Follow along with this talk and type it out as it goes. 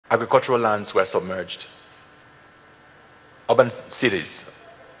agricultural lands were submerged. Urban cities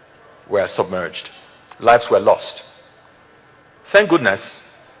were submerged. Lives were lost. Thank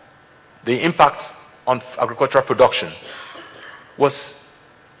goodness, the impact on agricultural production was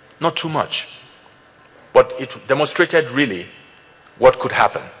not too much, but it demonstrated really what could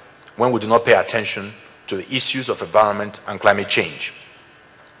happen when we do not pay attention to the issues of environment and climate change.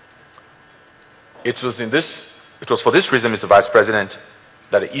 It was for this reason, Mr. Vice President,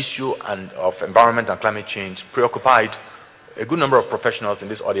 that the issue of environment and climate change preoccupied a good number of professionals in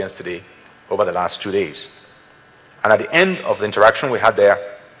this audience today over the last 2 days. And at the end of the interaction we had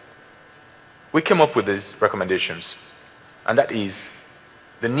there, we came up with these recommendations, and that is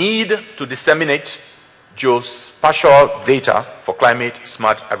the need to disseminate geospatial data for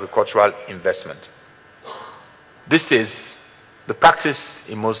climate-smart agricultural investment. This is the practice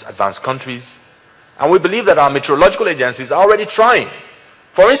in most advanced countries, and we believe that our meteorological agencies are already trying.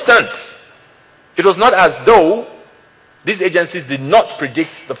 For instance, it was not as though these agencies did not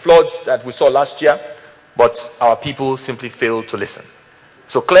predict the floods that we saw last year, but our people simply failed to listen.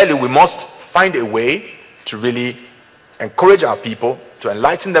 So clearly we must find a way to really encourage our people, to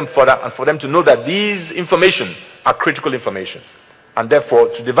enlighten them further, and for them to know that these information are critical information, and therefore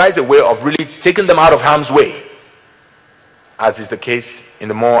to devise a way of really taking them out of harm's way, as is the case in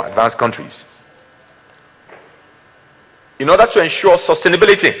the more advanced countries. In order to ensure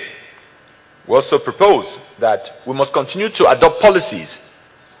sustainability, we also propose that we must continue to adopt policies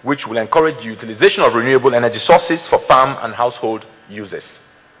which will encourage the utilization of renewable energy sources for farm and household uses.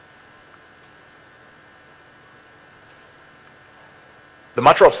 The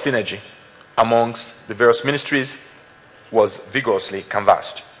matter of synergy amongst the various ministries was vigorously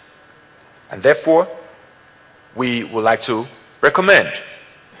canvassed. And therefore, we would like to recommend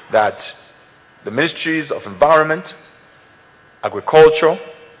that the ministries of environment, agriculture,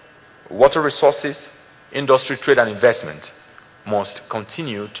 water resources, industry, trade, and investment must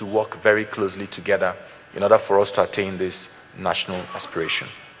continue to work very closely together in order for us to attain this national aspiration.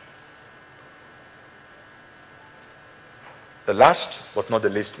 The last but not the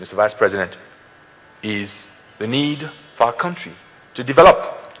least, Mr. Vice President, is the need for our country to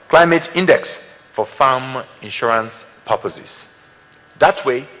develop climate index for farm insurance purposes. That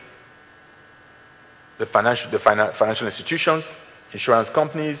way, the financial institutions, insurance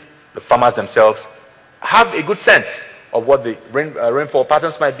companies, the farmers themselves have a good sense of what the rainfall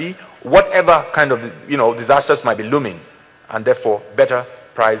patterns might be, whatever kind of disasters might be looming, and therefore better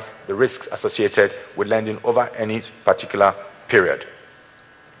price the risks associated with lending over any particular period.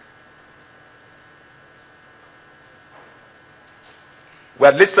 We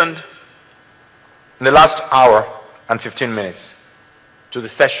had listened in the last hour and 15 minutes to the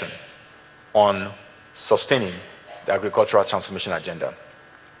session on sustaining the agricultural transformation agenda.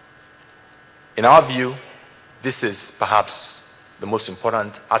 In our view, this is perhaps the most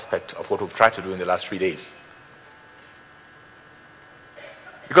important aspect of what we've tried to do in the last 3 days.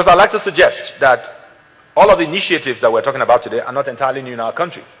 Because I'd like to suggest that all of the initiatives that we're talking about today are not entirely new in our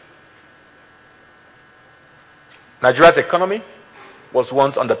country. Nigeria's economy was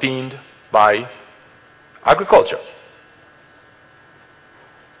once underpinned by agriculture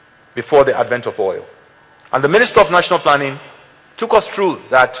before the advent of oil. And the Minister of National Planning took us through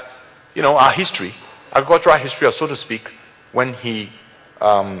that, our history, agricultural history, so to speak, when he,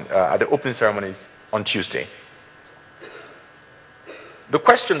 at the opening ceremonies on Tuesday. The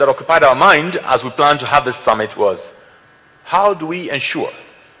question that occupied our mind as we planned to have this summit was, how do we ensure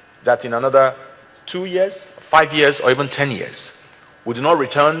that in another 2 years, 5 years, or even 10 years, we do not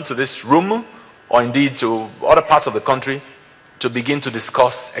return to this room, or indeed to other parts of the country, to begin to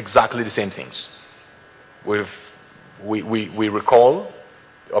discuss exactly the same things? We recall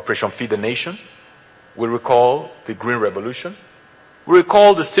Operation Feed the Nation. We recall the Green Revolution. We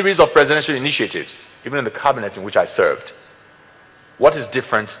recall the series of presidential initiatives, even in the cabinet in which I served. What is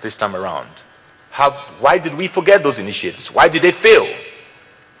different this time around? Why did we forget those initiatives? Why did they fail?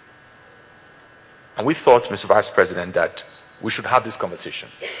 And we thought, Mr. Vice President, that we should have this conversation.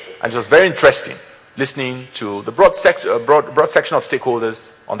 And it was very interesting listening to the broad section of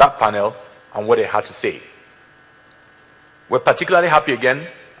stakeholders on that panel and what they had to say. We're particularly happy again,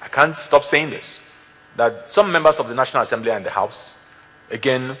 I can't stop saying this, that some members of the National Assembly are in the House.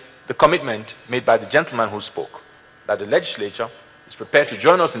 Again, the commitment made by the gentleman who spoke, that the legislature is prepared to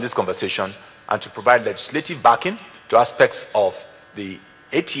join us in this conversation and to provide legislative backing to aspects of the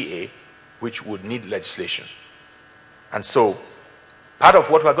ATA which would need legislation. And so, part of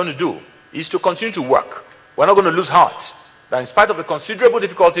what we're going to do is to continue to work. We're not going to lose heart. That in spite of the considerable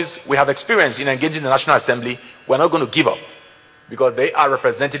difficulties we have experienced in engaging the National Assembly, we're not going to give up. because they are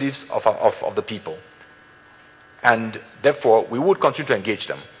representatives of the people. And therefore, we would continue to engage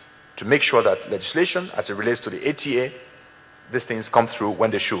them to make sure that legislation, as it relates to the ATA, these things come through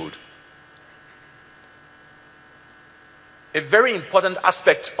when they should. A very important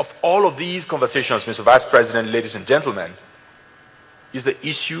aspect of all of these conversations, Mr. Vice President, ladies and gentlemen, is the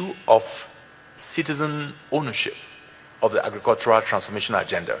issue of citizen ownership of the agricultural transformation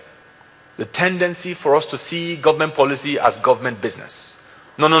agenda. The tendency for us to see government policy as government business.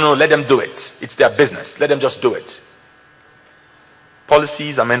 No, let them do it. It's their business. Let them just do it.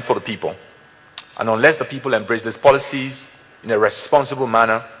 Policies are meant for the people. And unless the people embrace these policies in a responsible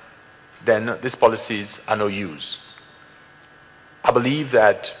manner, then these policies are no use. I believe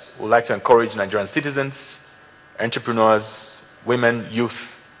that we'd like to encourage Nigerian citizens, entrepreneurs, women,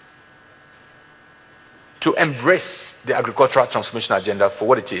 youth, to embrace the agricultural transformation agenda for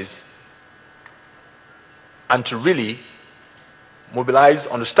what it is, and to really mobilize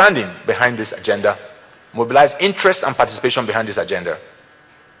understanding behind this agenda, mobilize interest and participation behind this agenda,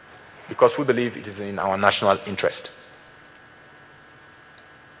 because we believe it is in our national interest.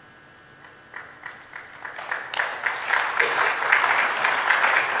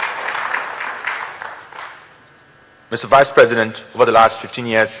 Mr. Vice President, over the last 15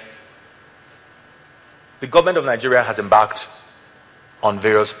 years, the government of Nigeria has embarked on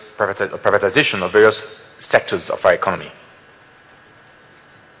various privatization of various sectors of our economy.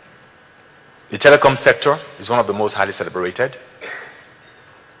 The telecom sector is one of the most highly celebrated.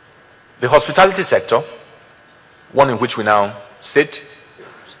 The hospitality sector, one in which we now sit,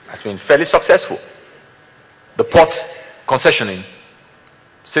 has been fairly successful. The port concessioning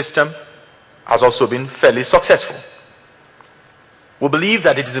system has also been fairly successful. We believe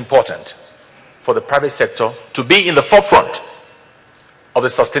that it is important for the private sector to be in the forefront of the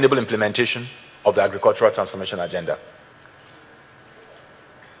sustainable implementation of the agricultural transformation agenda.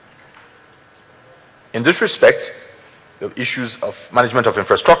 In this respect, the issues of management of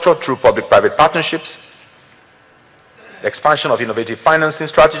infrastructure through public-private partnerships, the expansion of innovative financing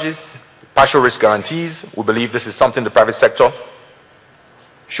strategies, partial risk guarantees, we believe this is something the private sector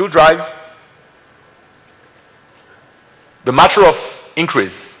should drive. The matter of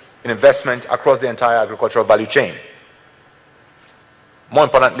increase in investment across the entire agricultural value chain. More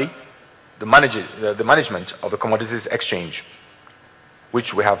importantly, the management of the commodities exchange,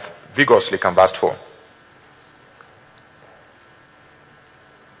 which we have vigorously canvassed for.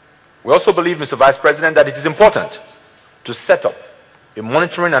 We also believe, Mr. Vice President, that it is important to set up a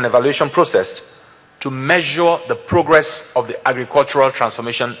monitoring and evaluation process to measure the progress of the agricultural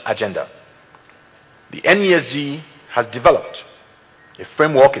transformation agenda. The NESG has developed a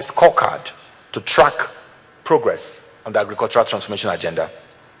framework, a scorecard, to track progress on the agricultural transformation agenda.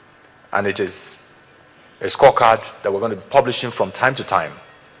 And it is a scorecard that we're going to be publishing from time to time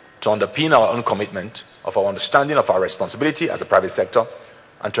to underpin our own commitment of our understanding of our responsibility as a private sector,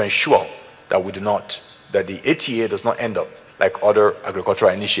 and to ensure that that the ATA does not end up like other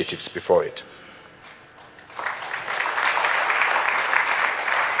agricultural initiatives before it.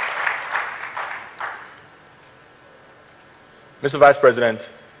 Mr. Vice President,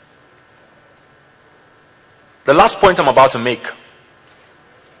 the last point I'm about to make,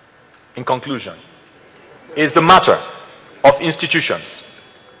 in conclusion, is the matter of institutions.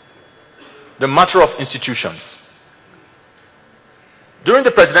 The matter of institutions. During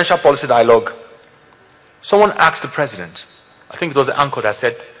the presidential policy dialogue, someone asked the president, I think it was the anchor that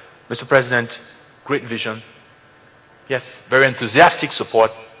said, Mr. President, great vision, yes, very enthusiastic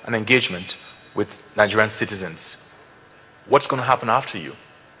support and engagement with Nigerian citizens. What's going to happen after you?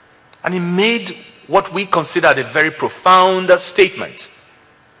 And he made what we considered a very profound statement,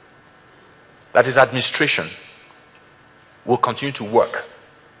 that his administration will continue to work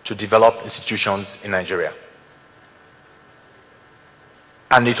to develop institutions in Nigeria.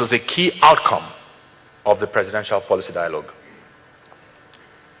 And it was a key outcome of the presidential policy dialogue.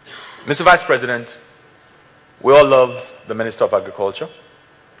 Mr. Vice President, we all love the Minister of Agriculture.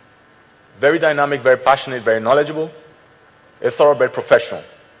 Very dynamic, very passionate, very knowledgeable, a thoroughbred professional.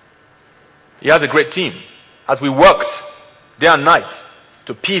 He has a great team. As we worked day and night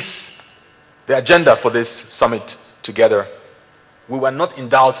to piece the agenda for this summit together, we were not in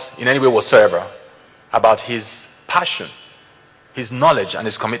doubt in any way whatsoever about his passion, his knowledge, and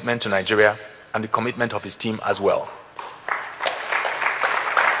his commitment to Nigeria, and the commitment of his team as well.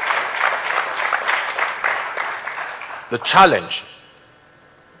 The challenge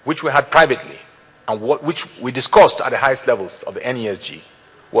which we had privately and which we discussed at the highest levels of the NESG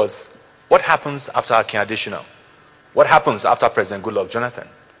was, what happens after Akin Adesina? What happens after President Goodluck Jonathan?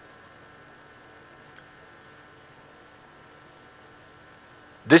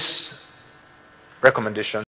 This recommendation